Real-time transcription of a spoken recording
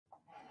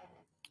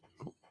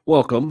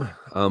Welcome.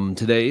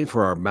 Today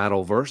for our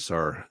battle verse,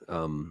 our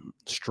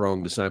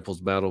Strong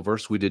Disciples battle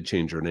verse, we did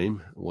change our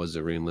name. It was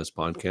the Rainless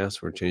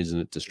Podcast. We're changing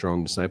it to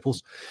Strong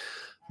Disciples.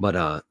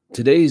 But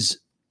today's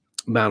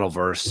battle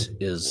verse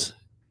is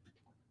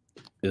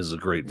a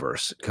great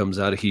verse. It comes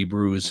out of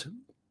Hebrews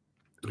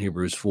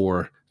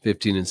 4,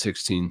 15 and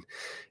 16.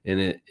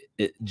 And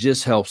it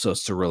just helps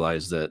us to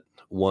realize that,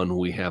 one,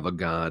 we have a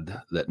God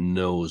that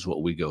knows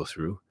what we go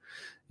through.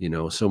 You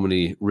know, so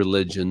many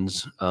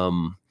religions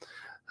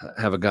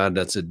have a God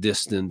that's a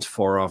distant,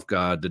 far off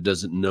God that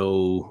doesn't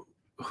know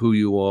who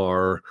you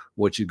are,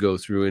 what you go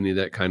through, any of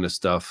that kind of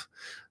stuff.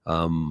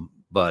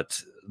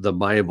 But the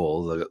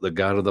Bible, the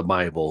God of the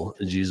Bible,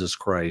 Jesus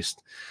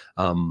Christ,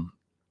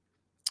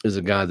 is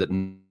a God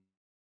that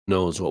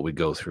knows what we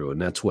go through.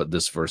 And that's what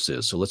this verse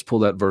is. So let's pull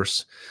that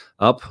verse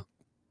up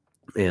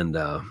and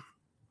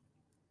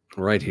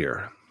right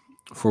here.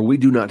 For we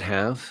do not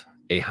have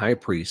a high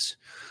priest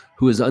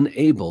who is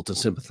unable to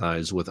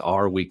sympathize with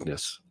our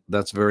weakness.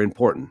 That's very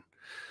important.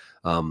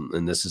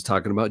 And this is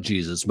talking about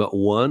Jesus, but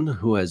one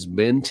who has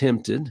been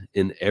tempted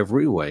in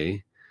every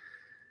way,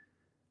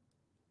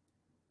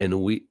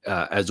 and we,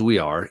 as we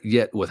are,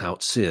 yet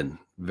without sin.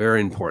 Very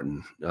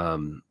important.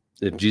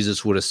 If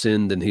Jesus would have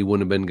sinned, then he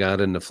wouldn't have been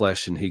God in the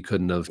flesh, and he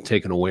couldn't have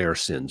taken away our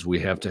sins. We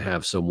have to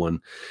have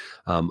someone,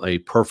 a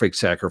perfect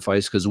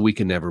sacrifice, because we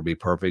can never be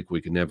perfect.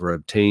 We can never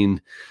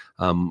obtain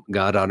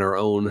God on our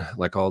own,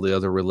 like all the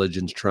other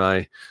religions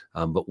try.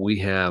 But we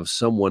have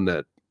someone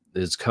that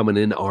is coming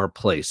in our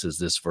place, as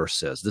this verse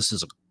says. This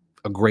is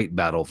a great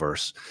battle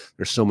verse.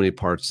 There's so many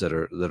parts that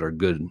are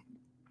good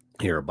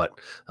here, but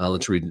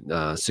let's read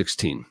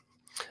 16.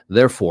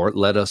 Therefore,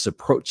 let us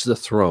approach the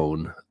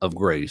throne of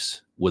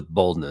grace with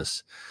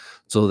boldness,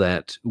 so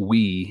that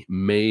we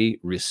may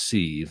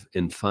receive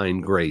and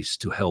find grace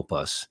to help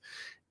us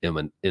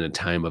in a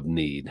time of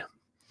need.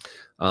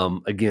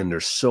 Again,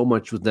 there's so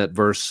much with that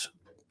verse.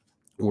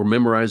 We're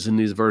memorizing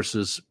these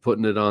verses,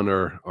 putting it on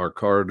our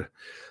card.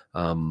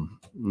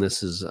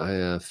 This is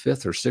a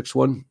fifth or sixth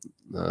one.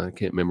 I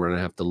can't remember, and I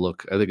have to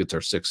look. I think it's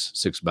our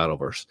sixth battle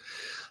verse.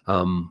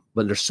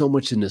 But there's so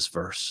much in this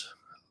verse.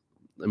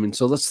 I mean,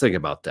 so let's think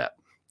about that.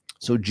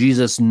 So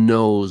Jesus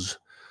knows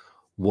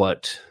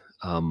what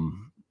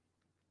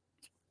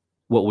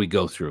we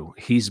go through.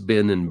 He's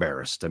been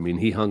embarrassed. I mean,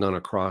 he hung on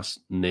a cross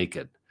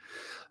naked.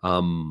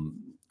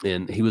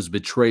 And he was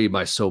betrayed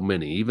by so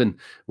many. Even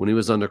when he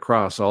was on the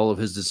cross, all of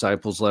his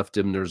disciples left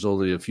him. There's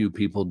only a few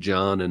people,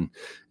 John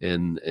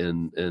and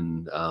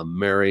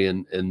Mary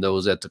and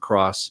those at the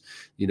cross.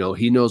 You know,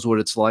 he knows what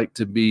it's like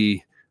to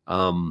be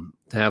to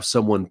have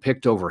someone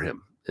picked over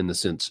him. In the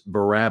sense,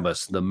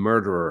 Barabbas, the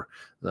murderer,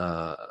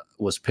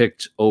 was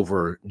picked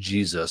over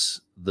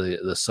Jesus,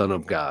 the Son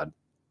of God,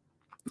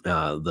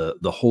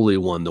 the Holy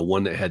One, the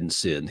one that hadn't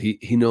sinned.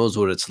 He knows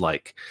what it's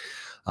like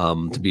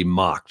to be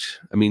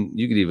mocked. I mean,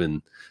 you could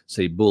even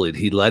say bullied.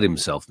 He let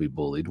himself be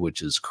bullied,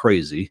 which is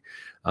crazy,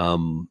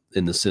 in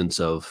the sense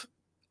of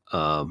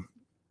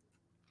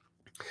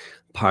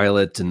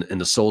Pilate and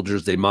the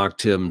soldiers. They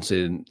mocked him,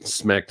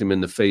 smacked him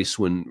in the face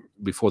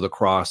before the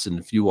cross. And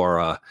if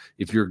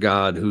you're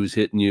God, who's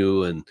hitting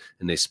you? And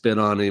they spit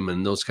on him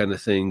and those kind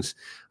of things.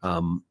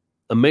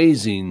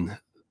 Amazing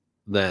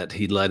that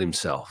he let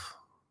himself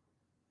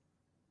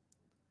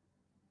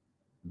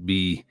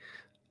be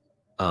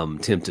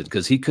tempted,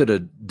 because he could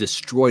have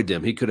destroyed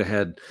them. He could have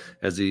had,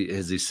 as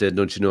he said,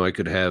 don't you know, I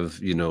could have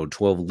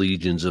 12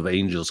 legions of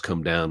angels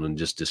come down and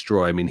just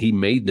destroy. I mean, he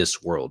made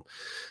this world,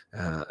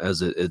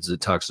 as it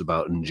talks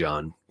about in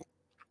John.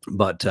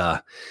 But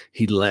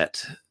he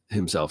let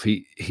himself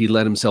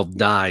let himself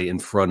die in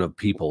front of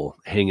people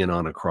hanging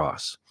on a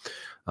cross.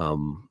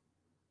 And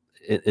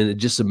it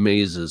just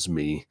amazes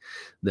me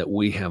that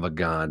we have a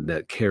God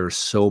that cares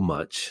so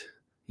much.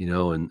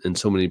 And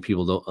so many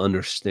people don't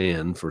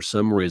understand. For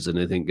some reason,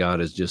 they think God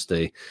is just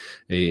a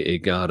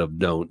God of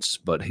don'ts,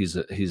 but he's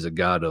a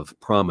God of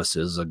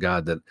promises, a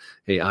God that,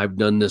 hey, I've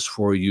done this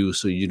for you,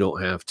 so you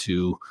don't have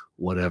to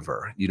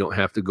whatever. You don't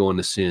have to go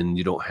into sin.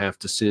 You don't have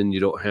to sin. You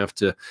don't have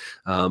to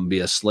be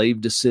a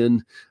slave to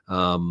sin.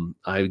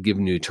 I've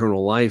given you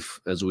eternal life,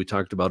 as we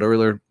talked about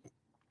earlier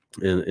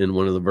in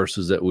one of the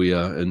verses that we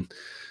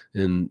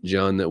in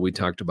John that we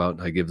talked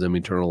about. I give them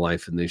eternal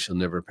life, and they shall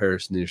never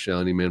perish, neither shall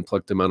any man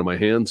pluck them out of my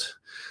hands.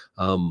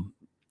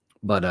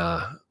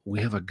 But we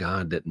have a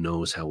God that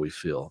knows how we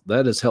feel.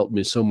 That has helped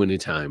me so many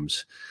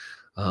times.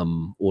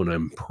 When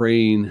I'm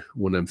praying,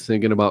 when I'm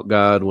thinking about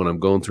God, when I'm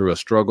going through a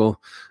struggle,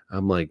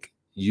 I'm like,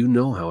 you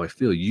know how I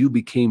feel. You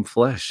became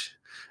flesh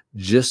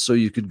just so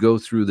you could go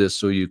through this,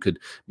 so you could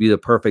be the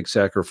perfect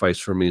sacrifice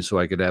for me, so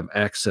I could have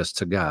access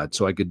to God,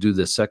 so I could do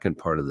the second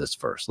part of this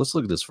verse. Let's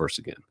look at this verse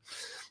again.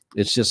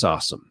 It's just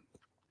awesome.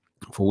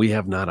 For we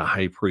have not a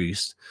high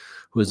priest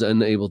who is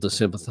unable to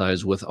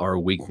sympathize with our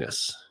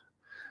weakness.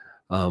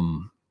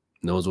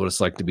 Knows what it's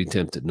like to be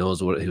tempted.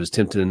 Knows what he was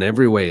tempted in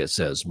every way, it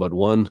says, but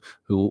one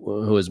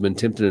who has been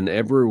tempted in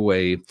every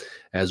way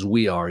as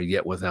we are,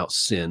 yet without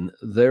sin.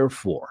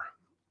 Therefore,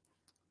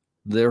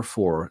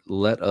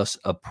 let us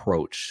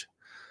approach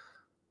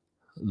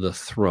the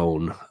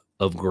throne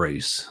of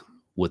grace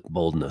with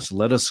boldness.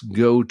 Let us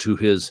go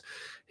to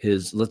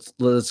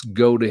let's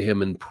go to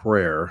him in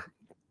prayer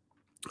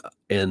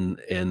and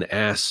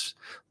ask,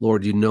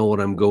 Lord, you know what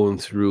I'm going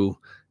through.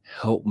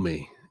 Help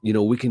me.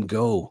 We can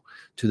go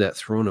to that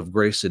throne of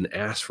grace and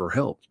ask for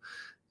help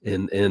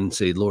and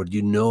say, Lord,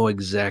 you know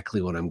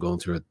exactly what I'm going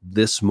through at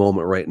this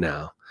moment right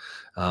now.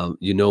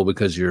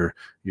 Because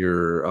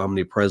you're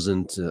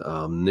omnipresent,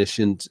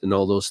 omniscient, and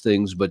all those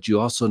things, but you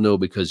also know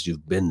because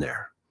you've been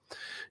there.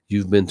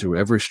 You've been through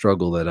every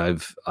struggle that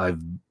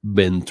I've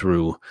been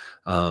through,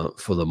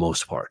 for the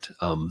most part.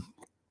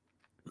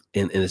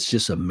 And it's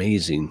just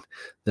amazing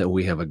that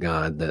we have a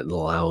God that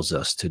allows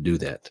us to do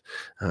that.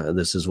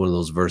 This is one of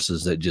those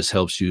verses that just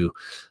helps you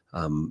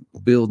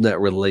build that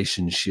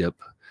relationship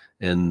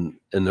and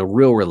a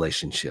real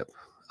relationship.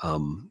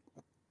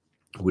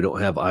 We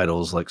don't have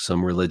idols like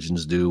some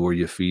religions do where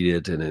you feed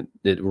it and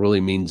it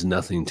really means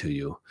nothing to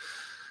you.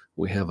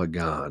 We have a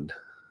God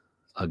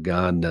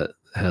that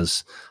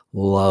has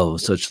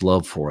such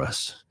love for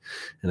us,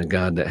 and a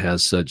God that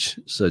has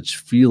such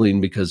feeling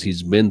because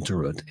he's been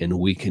through it, and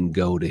we can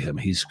go to him.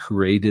 He's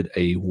created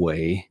a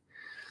way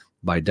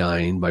by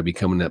dying, by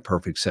becoming that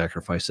perfect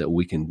sacrifice, that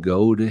we can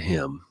go to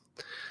him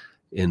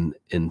in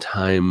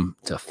time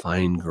to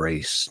find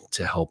grace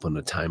to help in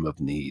a time of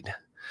need,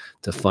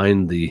 to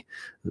find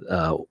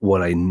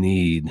what I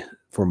need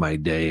for my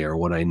day, or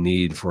what I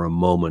need for a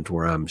moment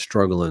where I'm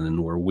struggling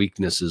and where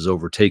weakness has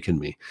overtaken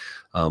me.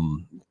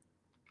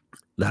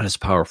 That is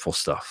powerful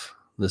stuff.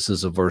 This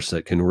is a verse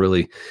that can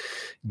really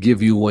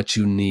give you what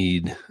you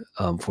need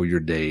for your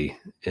day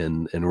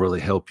and really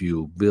help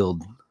you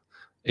build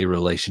a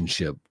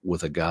relationship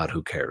with a God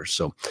who cares.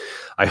 So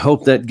I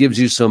hope that gives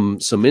you some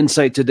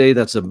insight today.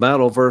 That's a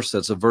battle verse.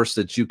 That's a verse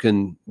that you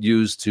can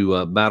use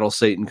to battle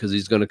Satan, because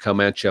he's going to come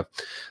at you.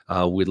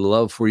 We'd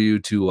love for you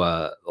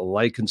to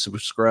like and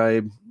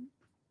subscribe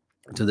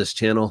to this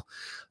channel.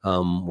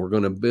 We're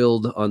going to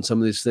build on some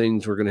of these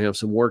things. We're going to have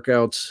some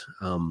workouts.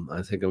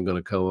 I think I'm going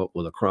to come up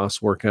with a cross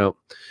workout.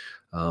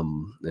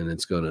 And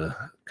it's going to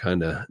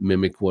kind of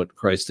mimic what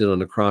Christ did on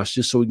the cross,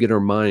 just so we get our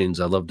minds.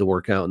 I love to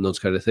work out and those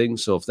kind of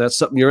things. So if that's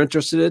something you're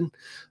interested in,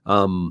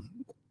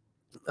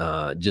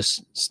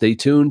 just stay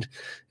tuned,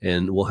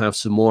 and we'll have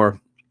some more.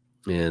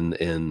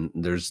 And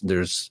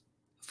there's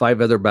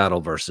 5 other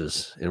battle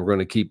verses, and we're going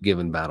to keep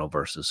giving battle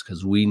verses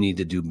because we need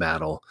to do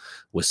battle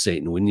with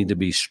Satan. We need to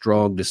be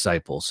strong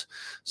disciples.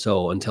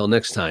 So until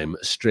next time,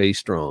 stay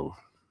strong.